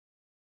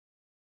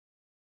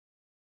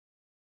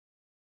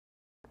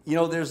You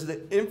know, there's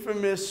the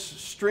infamous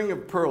string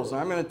of pearls. And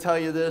I'm going to tell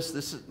you this.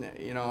 This is,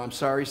 you know, I'm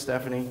sorry,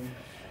 Stephanie.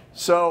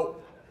 So,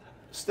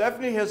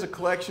 Stephanie has a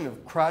collection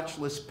of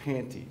crotchless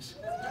panties.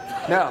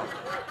 Now,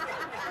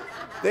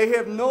 they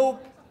have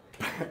no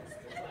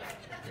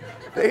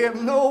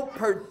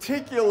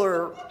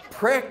particular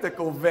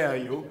practical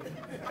value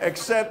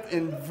except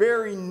in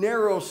very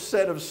narrow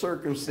set of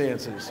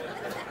circumstances.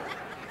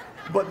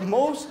 But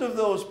most of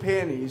those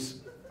panties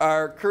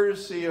are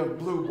courtesy of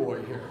Blue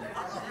Boy here.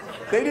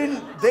 They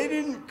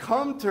didn't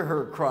come to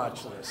her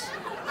crotchless.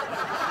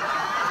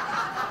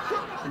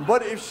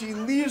 But if she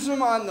leaves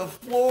them on the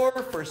floor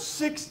for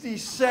 60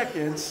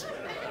 seconds,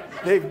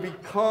 they've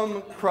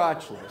become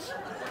crotchless.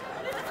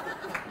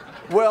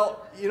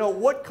 Well, you know,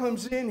 what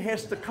comes in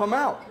has to come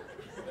out.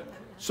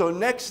 So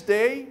next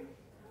day,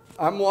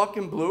 I'm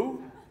walking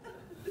Blue,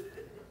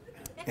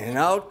 and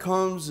out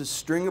comes a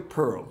string of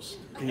pearls,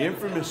 the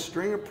infamous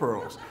string of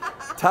pearls,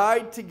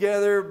 tied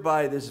together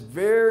by this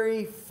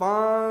very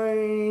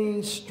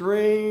fine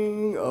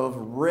string of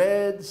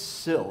red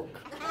silk.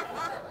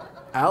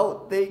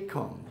 Out they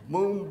come,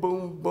 boom,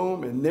 boom,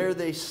 boom, and there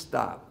they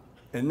stop.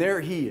 And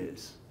there he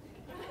is.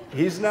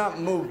 He's not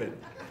moving,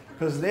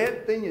 because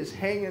that thing is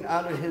hanging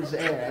out of his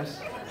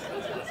ass,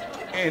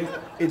 and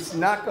it's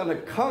not going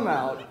to come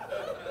out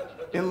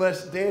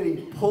unless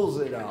Daddy pulls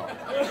it out.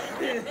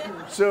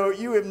 So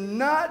you have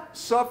not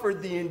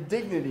suffered the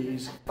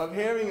indignities of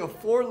having a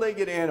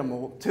four-legged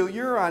animal till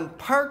you're on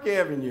Park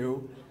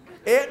Avenue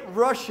at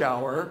rush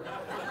hour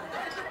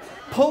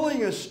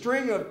pulling a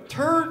string of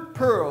turd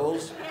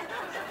pearls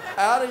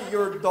out of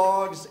your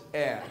dog's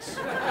ass.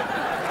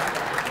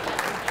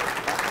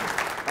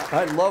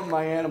 I love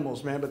my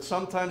animals, man, but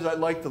sometimes I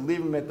like to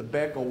leave them at the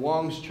back of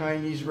Wong's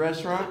Chinese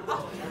restaurant,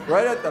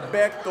 right at the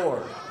back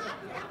door.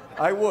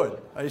 I would.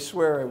 I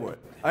swear I would.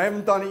 I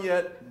haven't done it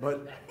yet,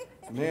 but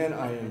man,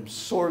 I am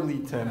sorely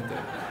tempted.